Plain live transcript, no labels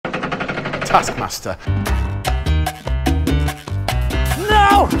Taskmaster.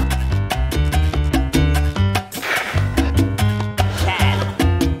 No!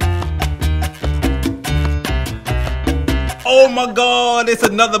 Oh my God, it's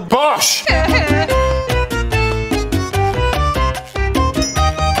another Bosch!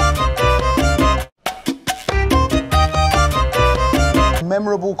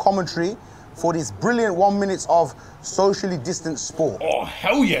 Memorable commentary for this brilliant 1 minute of socially distanced sport. Oh,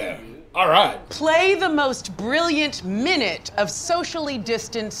 hell yeah. All right. Play the most brilliant minute of socially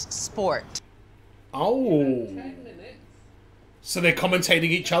distanced sport. Oh. So they're commentating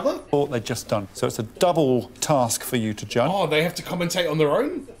each other? What they've just done. So it's a double task for you to judge. Oh, they have to commentate on their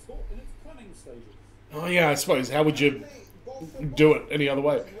own? Oh, yeah, I suppose. How would you do it any other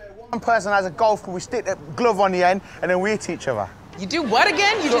way? One person has a golf ball, we stick the glove on the end, and then we hit each other. You do what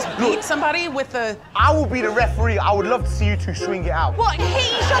again? You just beat somebody with a... I will be the referee. I would love to see you two swing it out. What, hit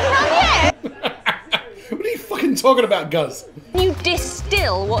each other on the head? What are you fucking talking about, Guz? You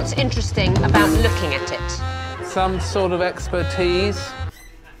distill what's interesting about looking at it. Some sort of expertise.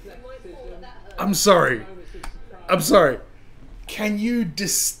 I'm sorry. Can you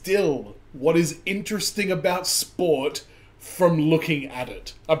distill what is interesting about sport from looking at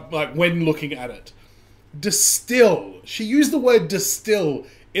it? Like, when looking at it? Distill. She used the word distill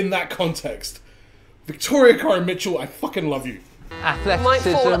in that context. Victoria Coren Mitchell, I fucking love you. Might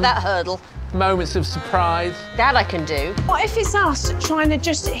Athleticism. fall at that hurdle. Moments of surprise. That I can do. What if it's us trying to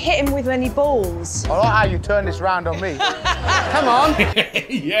just hit him with any balls? I like how you turn this round on me. Come on.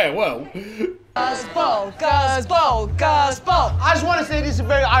 Yeah, well. Guz ball, Guz ball, Guz ball. I just want to say this is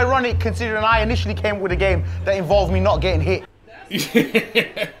very ironic considering I initially came with a game that involved me not getting hit.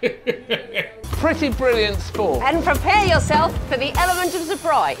 Pretty brilliant sport. And prepare yourself for the element of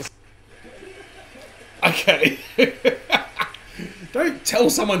surprise. Okay. Don't tell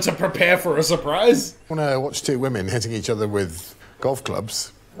someone to prepare for a surprise. I want to watch two women hitting each other with golf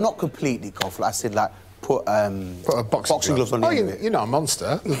clubs. Not completely golf, like I said, like put a boxing glove on the end you, of it. you're not a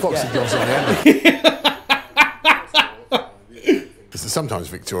monster. There's boxing gloves on the end of it. Sometimes,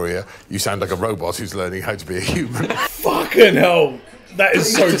 Victoria, you sound like a robot who's learning how to be a human. Fucking hell. That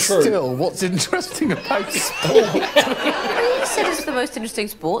is so true. Still, what's interesting about sport? You said it's the most interesting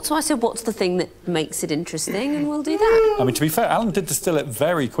sport, so I said, what's the thing that makes it interesting, and we'll do that. I mean, to be fair, Alan did distill it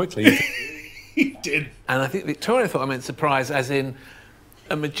very quickly. He did. And I think Victoria thought I meant surprise as in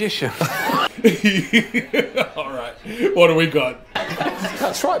a magician. All right. What do we got?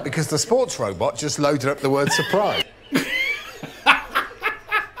 That's right, because the sports robot just loaded up the word surprise.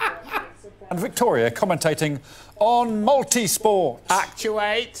 And Victoria commentating on multi-sport.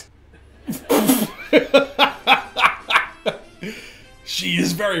 Actuate. She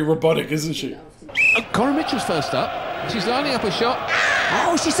is very robotic, isn't she? Coren Mitchell's first up. She's lining up a shot.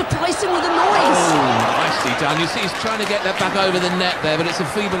 Oh, she surprised him with a noise. Oh, nicely done. You see, he's trying to get that back over the net there, but it's a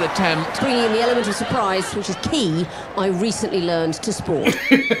feeble attempt. Bringing in the element of surprise, which is key, I recently learned to sport.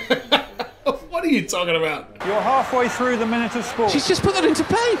 What are you talking about? You're halfway through the minute of sport. She's just put that into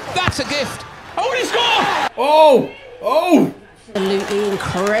play. That's a gift. Oh, he scored! Oh! Oh! Absolutely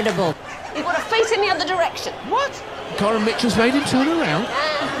incredible. You've got to face in the other direction. What? Coren Mitchell's made him turn around.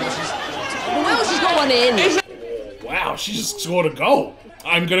 Well, she's got one in. Wow, she just scored a goal.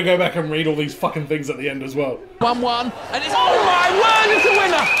 I'm going to go back and read all these fucking things at the end as well. 1-1. And it's... Oh, my word, it's a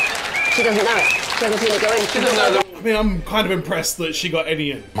winner! She doesn't know it. She hasn't seen it go in. She doesn't know that. I mean, I'm kind of impressed that she got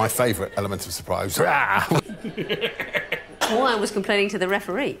any in. My favourite element of surprise. Oh, I was complaining to the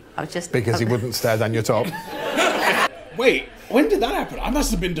referee. I was just... Because he wouldn't stare down your top. Wait, when did that happen? I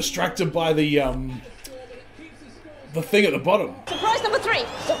must have been distracted by the thing at the bottom. Surprise number 3.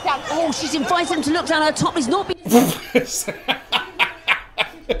 Look down. Oh, she's invited him to look down her top. He's not been...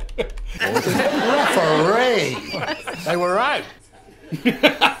 Referee! They were out.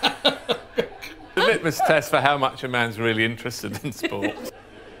 The litmus test for how much a man's really interested in sport.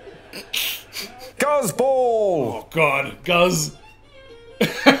 Guz ball! Oh, God. Guz.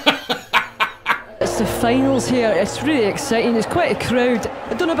 It's the finals here. It's really exciting. It's quite a crowd.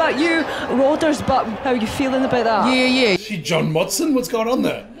 I don't know about you, Roders, but how are you feeling about that? Yeah. Is she John Motson? What's going on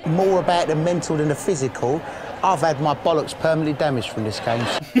there? More about the mental than the physical. I've had my bollocks permanently damaged from this game.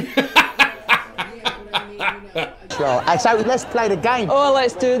 Sure. And so let's play the game. Oh,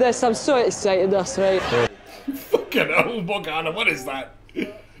 let's do this. I'm so excited, that's right. Fucking hell, Morgana, what is that?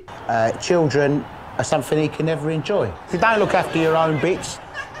 Children are something you can never enjoy. If you don't look after your own bits...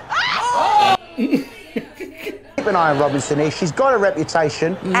 Keep an eye on Robinson here. She's got a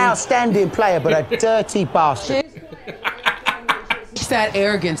reputation. Outstanding player, but a dirty bastard. She's that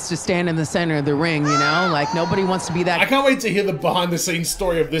arrogance to stand in the center of the ring, you know? Like, nobody wants to be that. I can't wait to hear the behind-the-scenes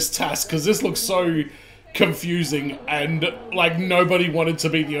story of this task, because this looks so confusing, and, like, nobody wanted to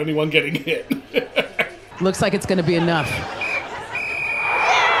be the only one getting hit. Looks like it's going to be enough.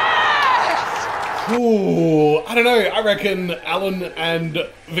 Ooh, I don't know. I reckon Alan and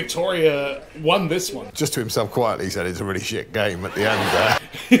Victoria won this one. Just to himself quietly, he said it's a really shit game at the end there.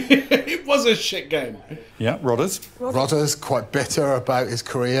 It was a shit game. Yeah, Rodders. Rodder's quite bitter about his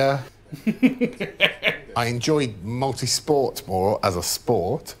career. I enjoyed multi-sport more as a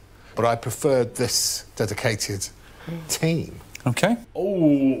sport, but I preferred this dedicated team. Okay.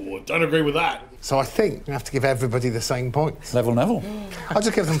 Oh, don't agree with that. So I think you have to give everybody the same points. Level Neville. I'll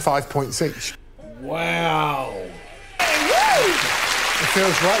just give them 5 points each. Wow. It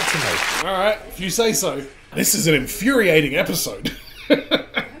feels right to me. All right, if you say so. This is an infuriating episode.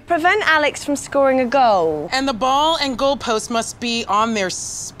 Prevent Alex from scoring a goal. And the ball and goalpost must be on their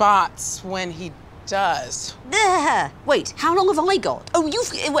spots when he does. There. Wait, how long have I got? Oh,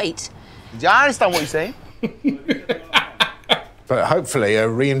 wait. Yeah, I understand what you're saying. But hopefully a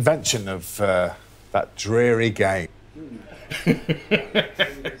reinvention of that dreary game.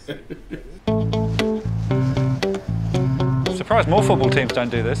 Surprised more football teams don't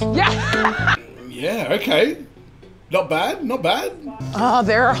do this. Yeah. Yeah, okay. Not bad, not bad. Oh,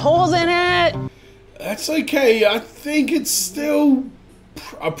 there are holes in it. That's okay. I think it's still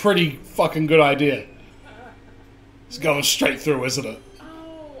a pretty fucking good idea. It's going straight through, isn't it?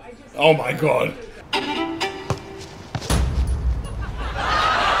 Oh my god.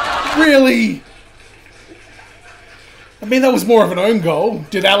 Really? I mean, that was more of an own goal.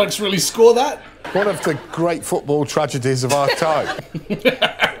 Did Alex really score that? One of the great football tragedies of our time.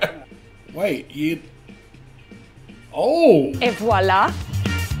 Wait, you... Oh! Et voila.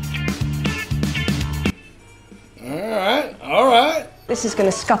 Alright, alright. This is going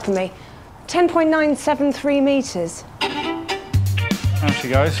to scupper me. 10.973 metres. There she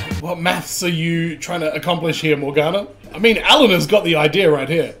goes. What maths are you trying to accomplish here, Morgana? I mean, Alan has got the idea right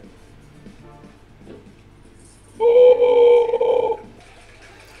here. Oh.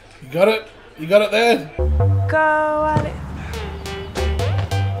 You got it? You got it there? Go, Alex.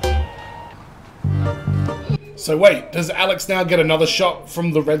 So wait, does Alex now get another shot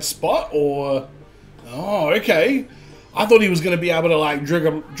from the red spot, or... Oh, okay. I thought he was going to be able to, like,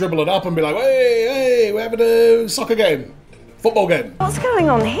 dribble it up and be like, hey, we're having a soccer game. Football game. What's going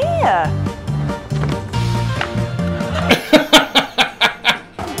on here?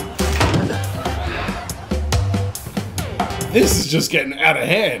 This is just getting out of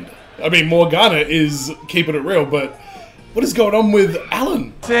hand. I mean, Morgana is keeping it real, but what is going on with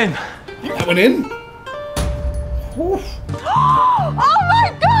Alan? It's in. That went in? Oof. Oh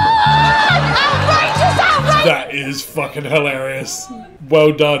my god! Outrageous, outrageous! That is fucking hilarious.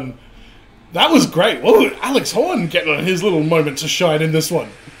 Well done. That was great. Whoa, Alex Horn getting his little moment to shine in this one.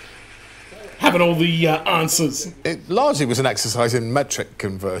 Having all the answers. It largely was an exercise in metric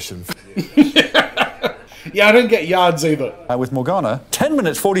conversion. Yeah, I don't get yards either. With Morgana, 10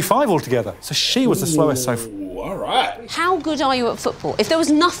 minutes 45 altogether. So she was the slowest so far. All right. How good are you at football? If there was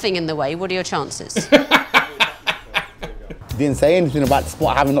nothing in the way, what are your chances? Didn't say anything about the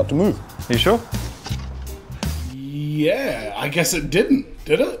spot having not to move. Are you sure? Yeah, I guess it didn't,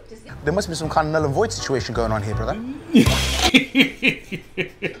 did it? There must be some kind of null and void situation going on here, brother.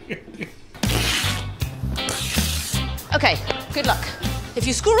 Okay, good luck. If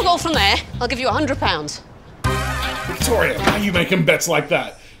you score a goal from there, I'll give you £100. Victoria, why are you making bets like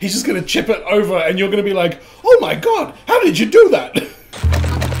that? He's just gonna chip it over and you're gonna be like, oh my god, how did you do that?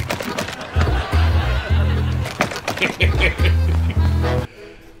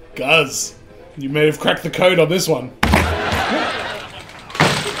 Guz, you may have cracked the code on this one.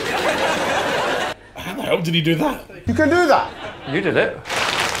 How the hell did he do that? You can do that. You did it.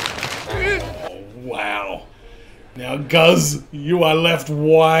 Oh, wow. Now, Guz, you are left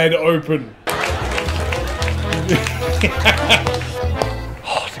wide open.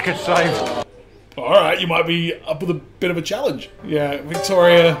 Oh, it's a good save. Alright, you might be up with a bit of a challenge. Yeah,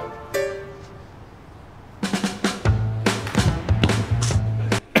 Victoria.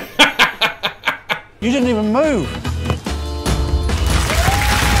 You didn't even move.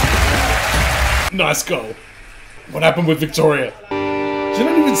 Nice goal. What happened with Victoria? She's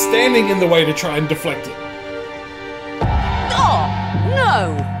not even standing in the way to try and deflect it. Oh,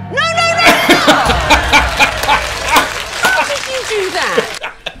 no. No, no, no! How did you do that?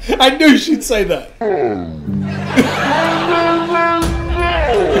 I knew she'd say that.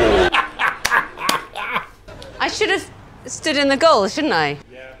 I should have stood in the goal, shouldn't I?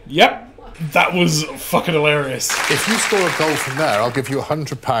 Yep. That was fucking hilarious. If you score a goal from there, I'll give you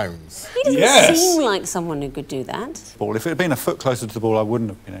 £100. He doesn't seem like someone who could do that. Ball. If it had been a foot closer to the ball, I wouldn't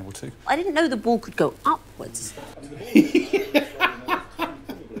have been able to. I didn't know the ball could go upwards.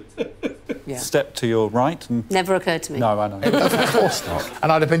 Step to your right and... Never occurred to me. No, I know. Of course not.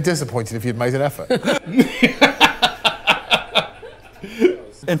 And I'd have been disappointed if you'd made an effort.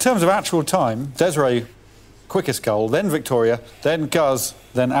 In terms of actual time, Desiree, quickest goal, then Victoria, then Guz,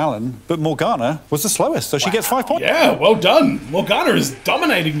 then Alan, but Morgana was the slowest, so she gets 5 points. Yeah, well done. Morgana is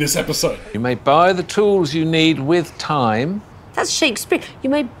dominating this episode. You may buy the tools you need with time. That's Shakespeare. You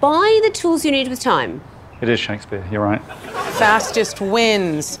may buy the tools you need with time. It is Shakespeare, you're right. Fastest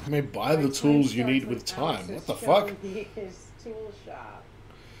wins. You may buy the tools you need with time. What the fuck?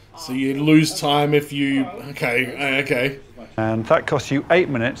 So you lose time if you... Okay. And that costs you 8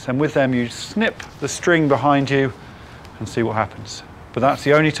 minutes, and with them you snip the string behind you and see what happens. But that's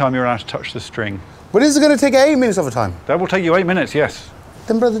the only time you're allowed to touch the string. But is it going to take 8 minutes of a time? That will take you 8 minutes, yes.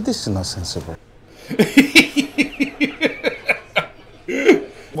 Then, brother, this is not sensible.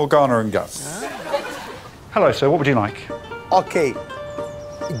 Morgana and Gus. Hello, sir, what would you like? Okay.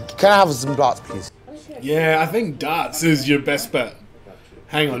 Can I have some darts, please? Yeah, I think darts is your best bet.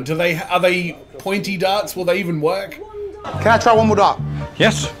 Hang on, are they pointy darts? Will they even work? Can I try one more dart?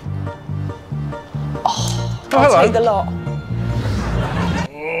 Yes. I'll hello. take the lot.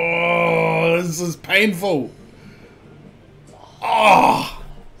 Oh, this is painful. Oh.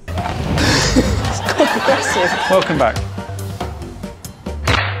 Aggressive. Welcome back.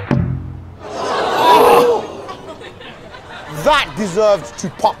 That deserved to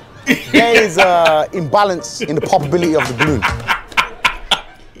pop. There is an imbalance in the popability of the balloon.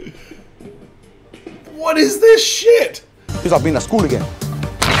 What is this shit? Because I've been at school again.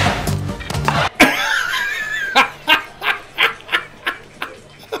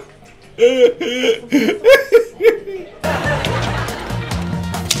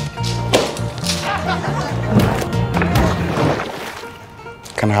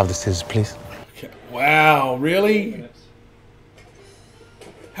 Can I have the scissors, please? Wow, really?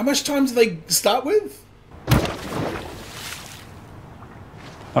 How much time do they start with?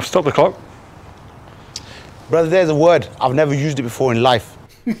 I've stopped the clock. Brother, there's a word. I've never used it before in life.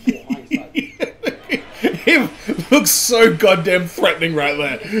 Him looks so goddamn threatening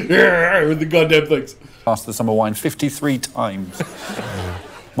right there. With the goddamn things. Lasted the summer wine 53 times.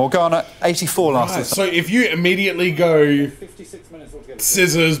 Morgana, 84 lasted. Right, so if you immediately go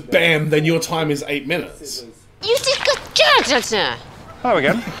scissors, bam, then your time is 8 minutes. You did good job, sir. Hello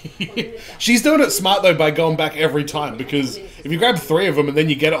again. She's doing it smart though by going back every time, because if you grab 3 of them and then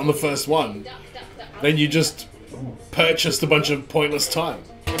you get it on the first one, then you just purchased a bunch of pointless time.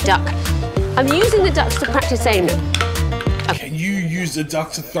 Duck. I'm using the ducks to practice aiming. Can you use the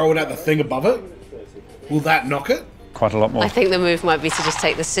duck to throw it at the thing above it? Will that knock it? Quite a lot more. I think the move might be to just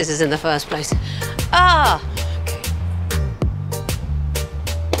take the scissors in the first place. Ah!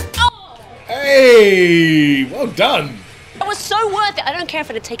 Hey! Well done! That was so worth it. I don't care if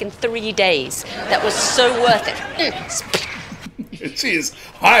it had taken 3 days. That was so worth it. She is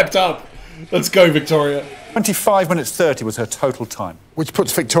hyped up. Let's go, Victoria. 25 minutes 30 was her total time. Which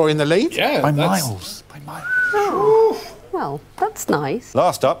puts Victoria in the lead? Yeah, By miles. By miles. Oh, well, that's nice.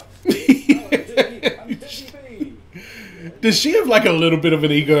 Last up. Does she have like a little bit of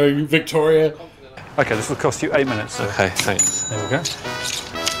an ego, Victoria? Okay, this will cost you 8 minutes. Sir. Okay, thanks. There we go.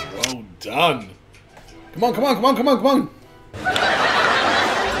 Well done. Come on, come on, come on, come on, come on.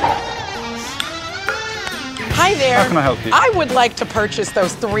 Hi there. How can I help you? I would like to purchase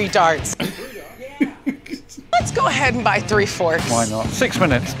those 3 darts. Let's go ahead and buy 3 forks. Why not? 6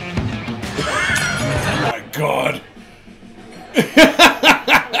 minutes. Oh my God.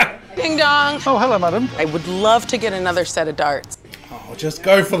 Ding dong. Oh, hello, madam. I would love to get another set of darts. Oh, just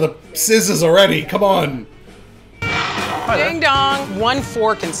go for the scissors already. Come on. Ding dong. 1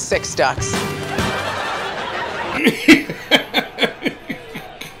 fork and 6 ducks.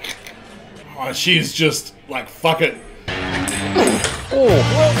 Oh, she's just like, fuck it.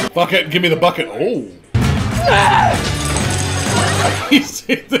 Oh, fuck it. Give me the bucket. Oh. You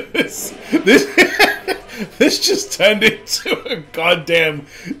see this? This just turned into a goddamn,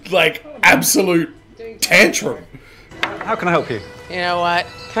 like, absolute tantrum. How can I help you? You know what?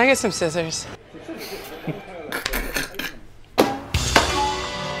 Can I get some scissors?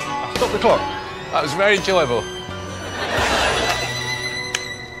 Stop the clock. That was very enjoyable.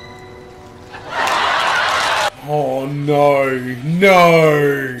 Oh, no.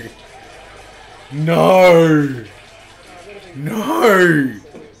 No. No. No.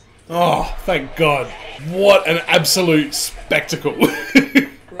 Oh, thank God. What an absolute spectacle.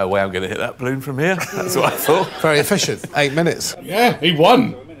 No way I'm going to hit that balloon from here. That's what I thought. Very efficient. 8 minutes. Yeah, he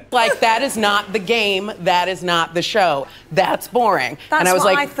won. Like, that is not the game. That is not the show. That's boring. That's and I was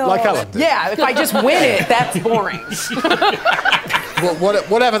what like, I thought. Like Alan did. yeah, if I just win it, that's boring. Well,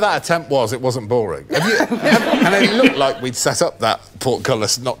 whatever that attempt was, it wasn't boring. And it looked like we'd set up that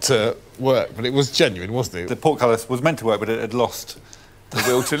portcullis not to work, but it was genuine, wasn't it? The portcullis was meant to work, but it had lost The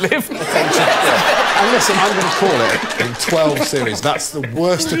will to live. And listen, I'm going to call it in 12 series. That's the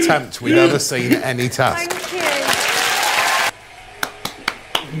worst attempt we've ever seen at any task. Thank you.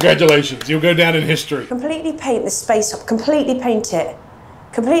 Congratulations, you'll go down in history. Completely paint the space up. Completely paint it.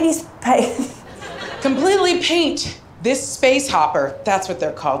 Completely paint. Completely paint this space hopper. That's what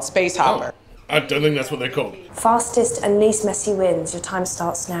they're called, space hopper. I don't think that's what they're called. Fastest and least messy wins. Your time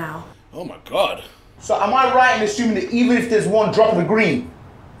starts now. Oh my God. So am I right in assuming that even if there's one drop of the green,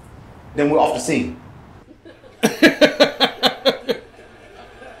 then we're off the scene?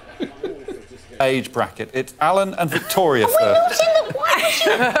 age bracket. It's Alan and Victoria We're first. not in the one.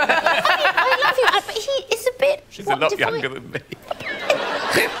 I love you, but he is a bit. She's a lot younger than me.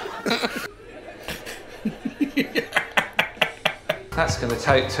 That's going to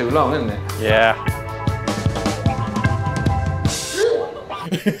take too long, isn't it? Yeah.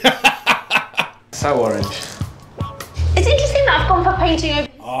 So orange. It's interesting that I've gone for painting over.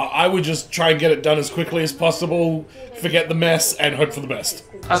 I would just try and get it done as quickly as possible, forget the mess, and hope for the best.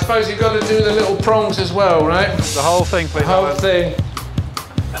 I suppose you've got to do the little prongs as well, right? The whole thing, please. The whole thing.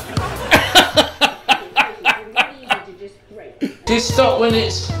 Do you stop when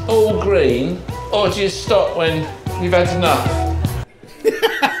it's all green, or do you stop when you've had enough?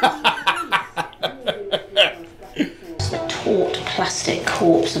 It's the taut plastic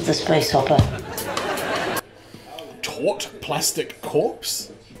corpse of the space hopper. Taut plastic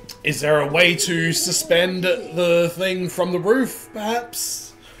corpse? Is there a way to suspend the thing from the roof,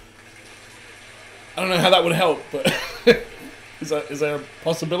 perhaps? I don't know how that would help, but is there a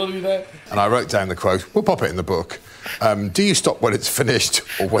possibility there? And I wrote down the quote. We'll pop it in the book. Do you stop when it's finished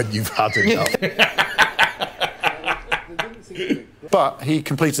or when you've had enough? But he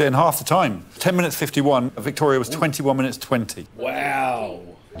completed it in half the time. 10 minutes 51. Victoria was 21 minutes 20. Wow.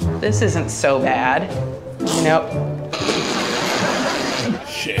 This isn't so bad. You know.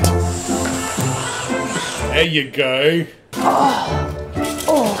 Shit. There you go.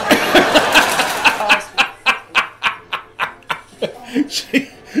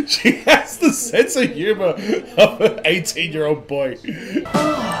 She has the sense of humor of an 18-year-old boy.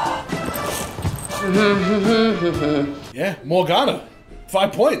 Yeah, Morgana.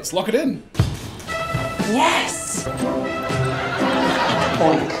 5 points. Lock it in. Yes!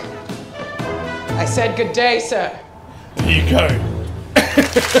 Boink. I said good day, sir. There you go.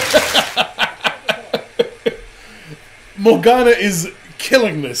 Morgana is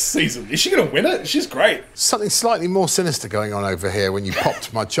killing this season. Is she going to win it? She's great. Something slightly more sinister going on over here when you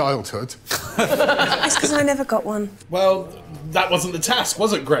popped my childhood. It's because I never got one. Well, that wasn't the task,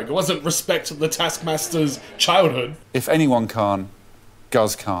 was it, Greg? It wasn't respect the Taskmaster's childhood. If anyone can,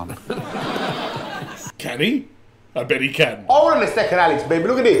 Guz can. Can he? I bet he can. Hold on a second, Alex, baby.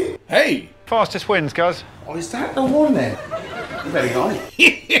 Look at this. Hey! Fastest wins, Guz. Oh, is that the one there? You better go on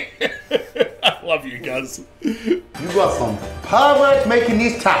it. I love you, guys. You got some perverts making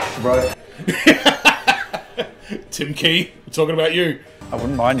these tasks, bro. Tim Key, we're talking about you. I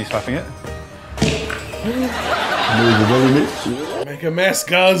wouldn't mind you slapping it. Make a mess,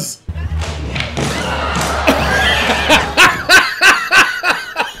 Guz.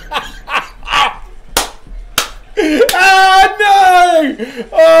 Oh no!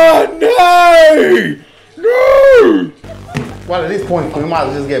 Oh no! No! Well, at this point, we might as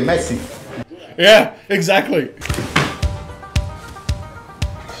well just get messy. Yeah, exactly.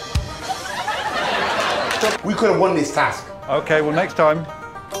 We could have won this task. Okay, well, next time.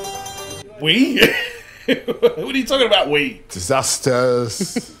 We? What are you talking about, we?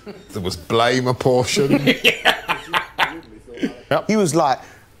 Disasters. There was blame apportioned. Yep. He was like,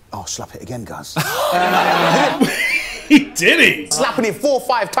 oh, slap it again, guys. He did he? Slapping it 4 or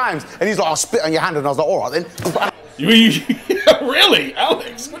 5 times, and he's like, I'll spit on your hand, and I was like, all right then. Really?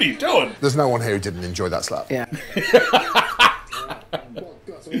 Alex, what are you doing? There's no one here who didn't enjoy that slap. Yeah.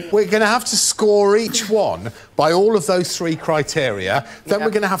 We're going to have to score each one by all of those 3 criteria. Then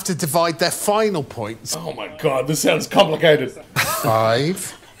we're going to have to divide their final points. Oh my God, this sounds complicated.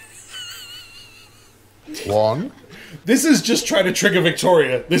 5. 1. This is just trying to trigger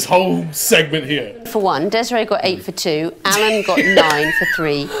Victoria, this whole segment here. For 1, Desiree got 8 for 2, Alan got 9 for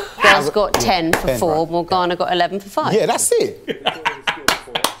 3, Guz got 10 for 4, right. Morgana got 11 for 5. Yeah, that's it.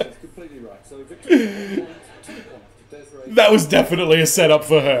 That was definitely a setup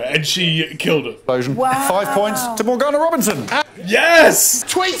for her, and she killed it. Explosion. Wow. 5 points to Morgana Robinson. Yes!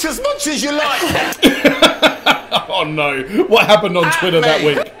 Tweet as much as you like. Oh no. What happened on Twitter that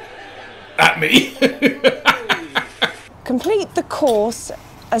week? At me. Complete the course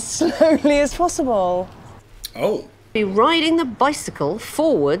as slowly as possible. Oh. Be riding the bicycle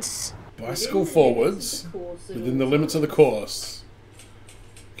forwards. Bicycle forwards within the limits of the course.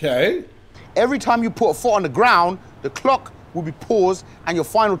 Okay. Every time you put a foot on the ground, the clock will be paused and your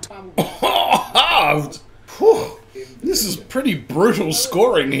final time will be halved. Whew. This is pretty brutal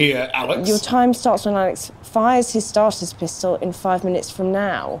scoring here, Alex. Your time starts when Alex fires his starter's pistol in 5 minutes from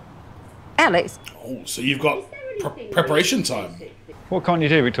now. Alex? Oh, so you've got preparation time. What can't you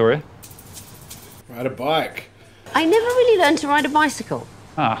do, Victoria? Ride a bike. I never really learned to ride a bicycle.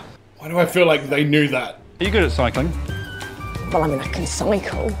 Ah. Why do I feel like they knew that? Are you good at cycling? Well, I mean, I can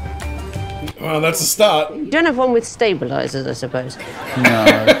cycle. Well, that's a start. You don't have one with stabilisers, I suppose. No.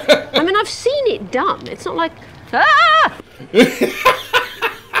 I mean, I've seen it done. It's not like... Ah!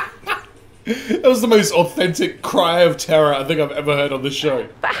 That was the most authentic cry of terror I think I've ever heard on this show.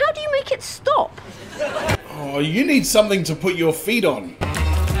 But how do you make it stop? Oh, you need something to put your feet on.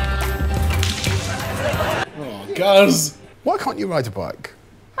 Oh, Guz. Why can't you ride a bike?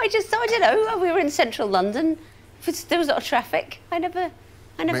 I don't know. We were in central London. There was a lot of traffic. I never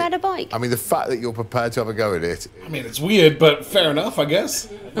had a bike. I mean, the fact that you're prepared to have a go at it. I mean, it's weird, but fair enough, I guess.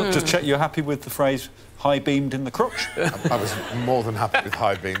 Just check you're happy with the phrase high beamed in the crotch. I was more than happy with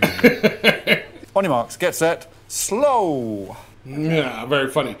high beam. On your marks, get set, slow. Yeah, very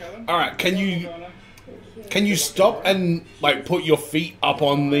funny. All right, can you stop and like put your feet up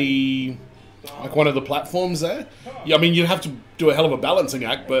on the one of the platforms there? Yeah, I mean, you'd have to do a hell of a balancing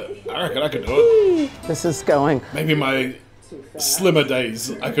act, but I reckon I could do it. This is going. Maybe my slimmer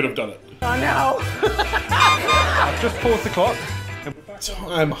days, I could have done it. Oh no! I've just paused the clock.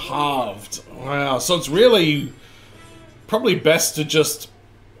 Time halved. Wow, so it's really probably best to just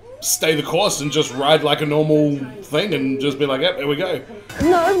stay the course and just ride like a normal thing and just be like, yep, here we go.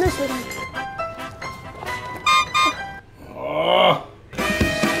 No. Oh.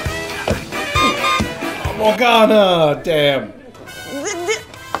 Oh, Morgana! Damn.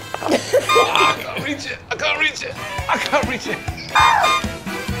 I can't reach it. I can't reach it. I can't reach it.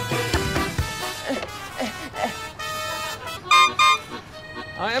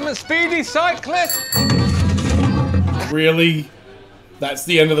 I am a speedy cyclist. Really? That's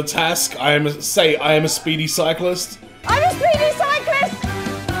the end of the task? I am a speedy cyclist? I'm a speedy cyclist!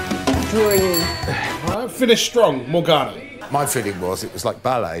 Alright, finish strong, Morgana. My feeling was it was like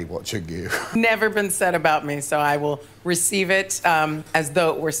ballet watching you. Never been said about me, so I will receive it as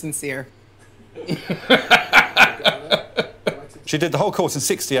though it were sincere. She did the whole course in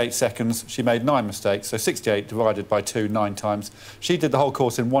 68 seconds. She made 9 mistakes, so 68 divided by 2, 9 times. She did the whole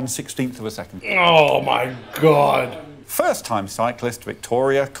course in 1/16 of a second. Oh my god. First-time cyclist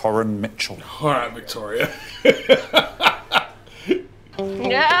Victoria Corrin Mitchell. All right, Victoria.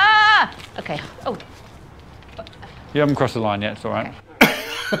 Ah! Okay. Oh. You haven't crossed the line yet, it's all right.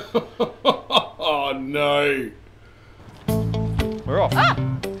 Oh no. We're off. Ah!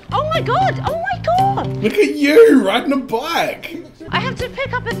 Oh my god! Oh my god! Look at you riding a bike. I have to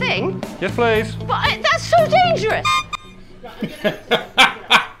pick up a thing? Yes, please. But that's so dangerous!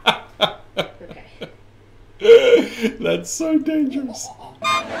 That's so dangerous.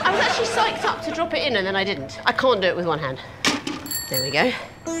 I was actually psyched up to drop it in and then I didn't. I can't do it with one hand. There we go.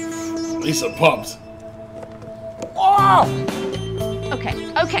 Lisa pumped. Oh!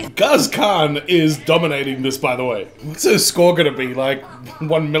 Okay, okay. Guz Khan is dominating this, by the way. What's her score gonna be? Like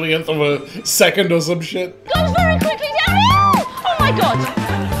 1/1,000,000th of a second or some shit? Goes very quickly down. Oh my god!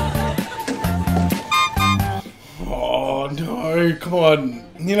 Oh no, come on.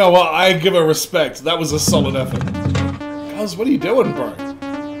 You know what? I give her respect. That was a solid effort. Guz, what are you doing, bro?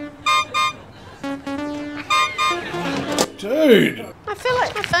 Dude! I feel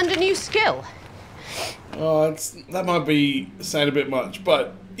like I found a new skill. Oh, that might be saying a bit much,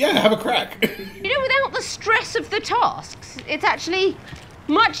 but yeah, have a crack. You know, without the stress of the tasks, it's actually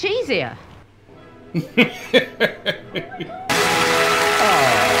much easier.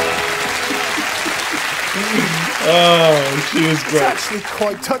 Oh, she is great. It's actually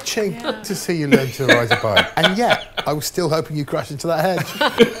quite touching to see you learn to ride a bike. And yet, I was still hoping you'd crash into that hedge.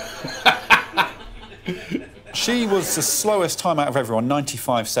 She was the slowest time out of everyone,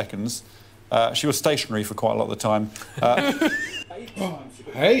 95 seconds. She was stationary for quite a lot of the time.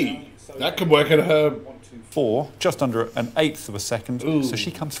 Hey, that could work at her... 4, just under 1/8 of a second, Ooh. so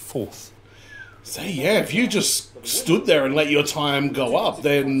she comes 4th. So yeah, if you just stood there and let your time go up,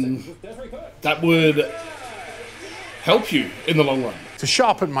 then that would help you in the long run? To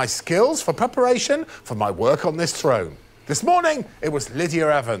sharpen my skills for preparation for my work on this throne. This morning, it was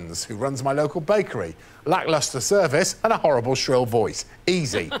Lydia Evans, who runs my local bakery. Lacklustre service and a horrible shrill voice.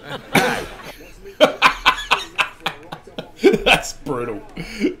 Easy. Now. That's brutal.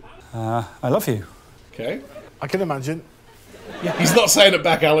 I love you. Okay. I can imagine. He's not saying it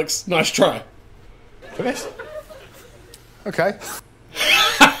back, Alex. Nice try. Finished? Okay.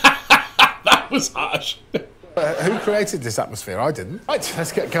 That was harsh. Who created this atmosphere? I didn't. Right,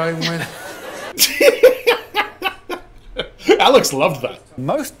 let's get going with... Alex loved that.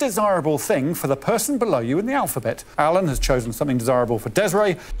 Most desirable thing for the person below you in the alphabet. Alan has chosen something desirable for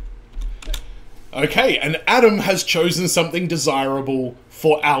Desiree. Okay, and Adam has chosen something desirable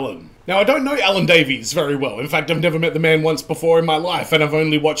for Alan. Now, I don't know Alan Davies very well. In fact, I've never met the man once before in my life, and I've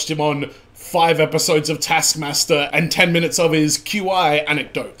only watched him on 5 episodes of Taskmaster and 10 minutes of his QI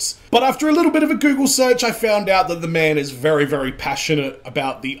anecdotes. But after a little bit of a Google search, I found out that the man is very, very passionate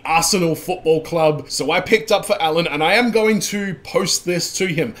about the Arsenal Football Club. So I picked up for Alan, and I am going to post this to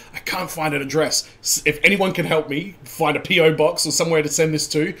him. I can't find an address. If anyone can help me find a PO box or somewhere to send this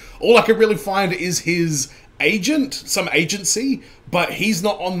to, all I can really find is his agent, some agency, but he's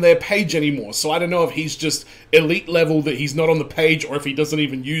not on their page anymore. So I don't know if he's just elite level that he's not on the page, or if he doesn't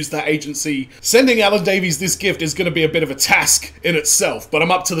even use that agency. Sending Alan Davies this gift is going to be a bit of a task in itself, but I'm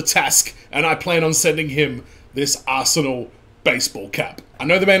up to the task, and I plan on sending him this Arsenal baseball cap. I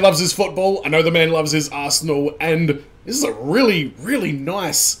know the man loves his football, I know the man loves his Arsenal, and this is a really, really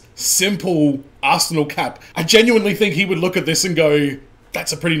nice, simple Arsenal cap. I genuinely think he would look at this and go,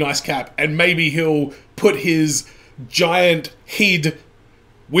 that's a pretty nice cap, and maybe he'll put his giant head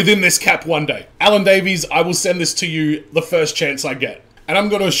within this cap one day. Alan Davies, I will send this to you the first chance I get. And I'm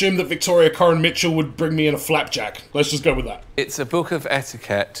going to assume that Victoria Coren Mitchell would bring me in a flapjack. Let's just go with that. It's a book of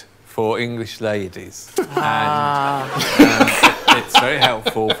etiquette for English ladies. And it's very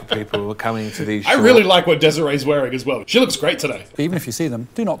helpful for people who are coming to these shows. I really like what Desiree's wearing as well. She looks great today. Even if you see them,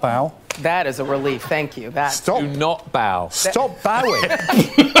 do not bow. That is a relief. Thank you. Do not bow. Stop bowing.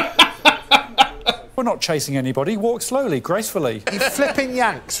 We're not chasing anybody. Walk slowly, gracefully. You flipping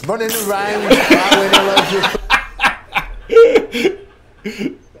Yanks, running around, bowing all over.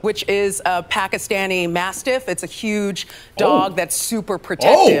 Which is a Pakistani Mastiff. It's a huge dog that's super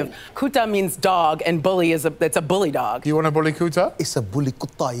protective. Kuta means dog, and bully is it's a bully dog. You want a bully Kuta? It's a bully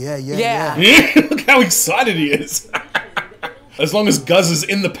Kuta, yeah. Yeah, look how excited he is. As long as Guz is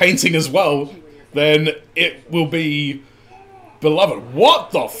in the painting as well, then it will be beloved. What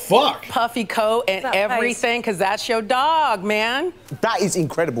the fuck? Puffy coat and everything, because that's your dog, man. That is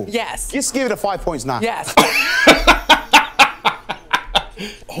incredible. Yes. Just give it a 5 points now. Yes.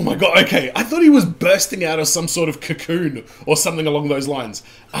 Oh my god, okay. I thought he was bursting out of some sort of cocoon or something along those lines.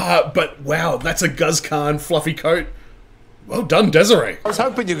 But wow, that's a Guz Khan fluffy coat. Well done, Desiree. I was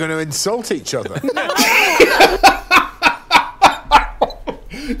hoping you're going to insult each other.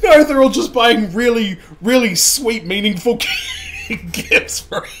 No, they're all just buying really, really sweet, meaningful gifts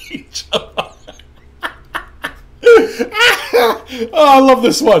for each other. Oh, I love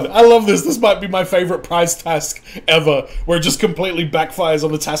this one. I love this. This might be my favorite prize task ever, where it just completely backfires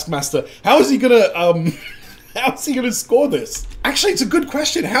on the Taskmaster. How is he gonna score this? Actually, it's a good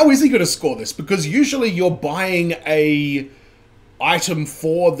question. How is he gonna score this? Because usually you're buying a item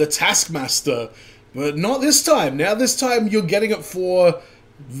for the Taskmaster, but not this time. Now this time you're getting it for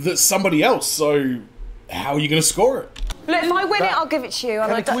somebody else. So how are you gonna score it? Look, if I win it, I'll give it to you.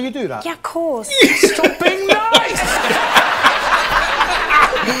 Will you do that? Yeah, of course. Stop being nice!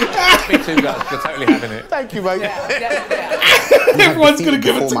 Me too, guys. You're totally having it. Thank you, mate. Everyone's going to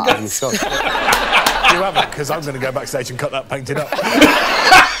give it to Guz. You haven't, because I'm going to go backstage and cut that painting up.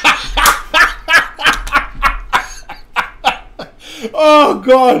 Oh,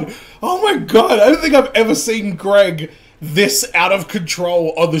 God. Oh, my God. I don't think I've ever seen Greg this out of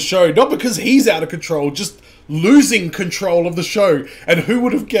control on the show. Not because he's out of control, just losing control of the show. And who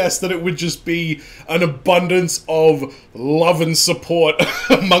would have guessed that it would just be an abundance of love and support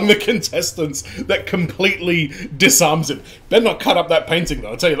among the contestants that completely disarms him. Better not cut up that painting, though,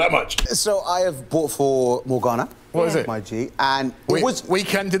 I'll tell you that much. So I have bought for Morgana. What is it? My G. And it was...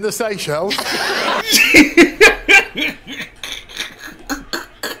 Weekend in the Seychelles.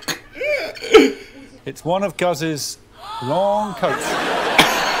 It's one of Guz's long coats.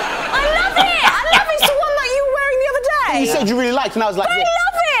 You said you really liked, and I was like, I love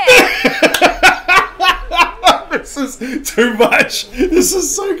it! This is too much. This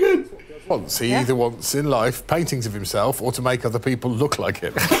is so good. He either wants in life paintings of himself or to make other people look like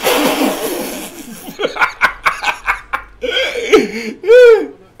him.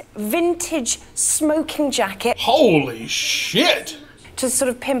 vintage smoking jacket. Holy shit! To sort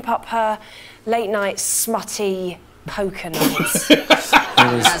of pimp up her late night smutty poker nights.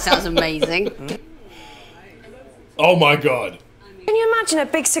 That sounds amazing. Oh my god. Can you imagine a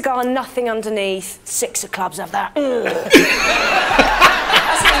big cigar, nothing underneath, 6 of clubs of that? That's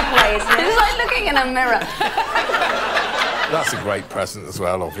how you play, isn't it? It's like looking in a mirror. That's a great present as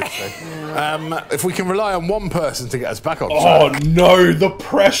well, obviously. If we can rely on one person to get us back on track. Oh no, the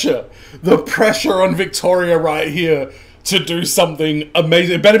pressure. The pressure on Victoria right here to do something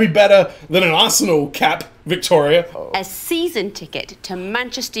amazing. It better be better than an Arsenal cap, Victoria. A season ticket to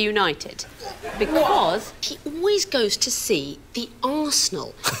Manchester United. Because he always goes to see the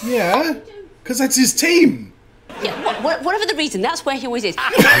Arsenal. Yeah, because that's his team. Yeah, whatever the reason, that's where he always is.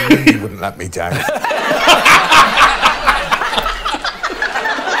 I knew you wouldn't let me down.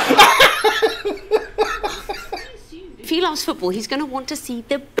 If he loves football, he's going to want to see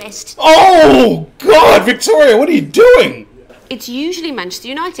the best. Oh, God, Victoria, what are you doing? It's usually Manchester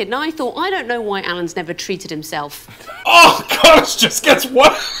United. And I thought, I don't know why Alan's never treated himself. Oh, God, it just gets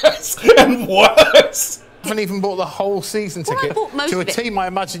worse and worse. I haven't even bought the whole season Well, I ticket bought most to a of it. team I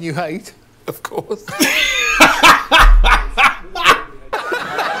imagine you hate. Of course. And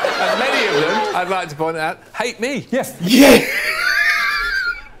many of them, I'd like to point out, hate me. Yes. Yeah.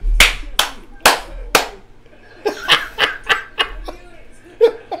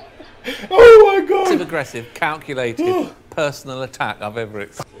 Oh, my God. Aggressive, calculated, personal attack I've ever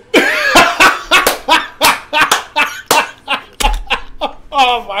experienced.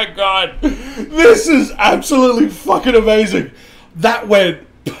 Oh my god, this is absolutely fucking amazing. That went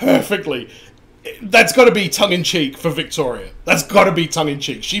perfectly. That's got to be tongue-in-cheek for Victoria. That's got to be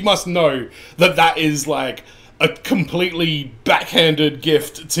tongue-in-cheek. She must know that that is like a completely backhanded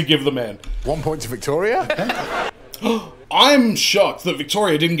gift to give the man. 1 point to Victoria. I'm shocked that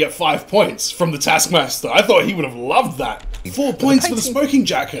Victoria didn't get 5 points from the Taskmaster. I thought he would have loved that. 4 points for the smoking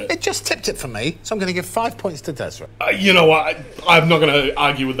jacket. It just tipped it for me, so I'm going to give 5 points to Desiree. You know what? I'm not going to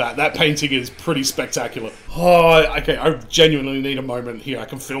argue with that. That painting is pretty spectacular. Oh, okay. I genuinely need a moment here. I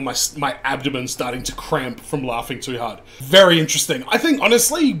can feel my abdomen starting to cramp from laughing too hard. Very interesting. I think,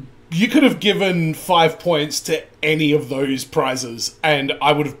 honestly, you could have given 5 points to any of those prizes, and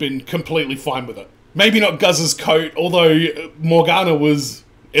I would have been completely fine with it. Maybe not Guz's coat, although Morgana was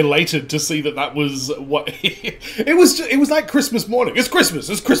elated to see that was what it was like Christmas morning. It's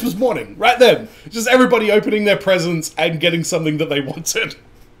Christmas morning, right then. Just everybody opening their presents and getting something that they wanted.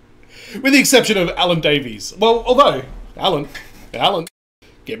 With the exception of Alan Davies. Well, although, Alan,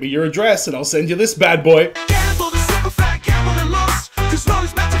 get me your address and I'll send you this bad boy. Gamble the super fat, gamble the loss. Cause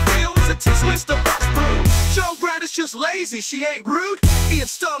Rolly's about to feel is a taste list of box brew. Joe Brad is just lazy, she ain't rude. Ian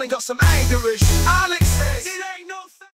Starling got some angerish. Alex says it ain't no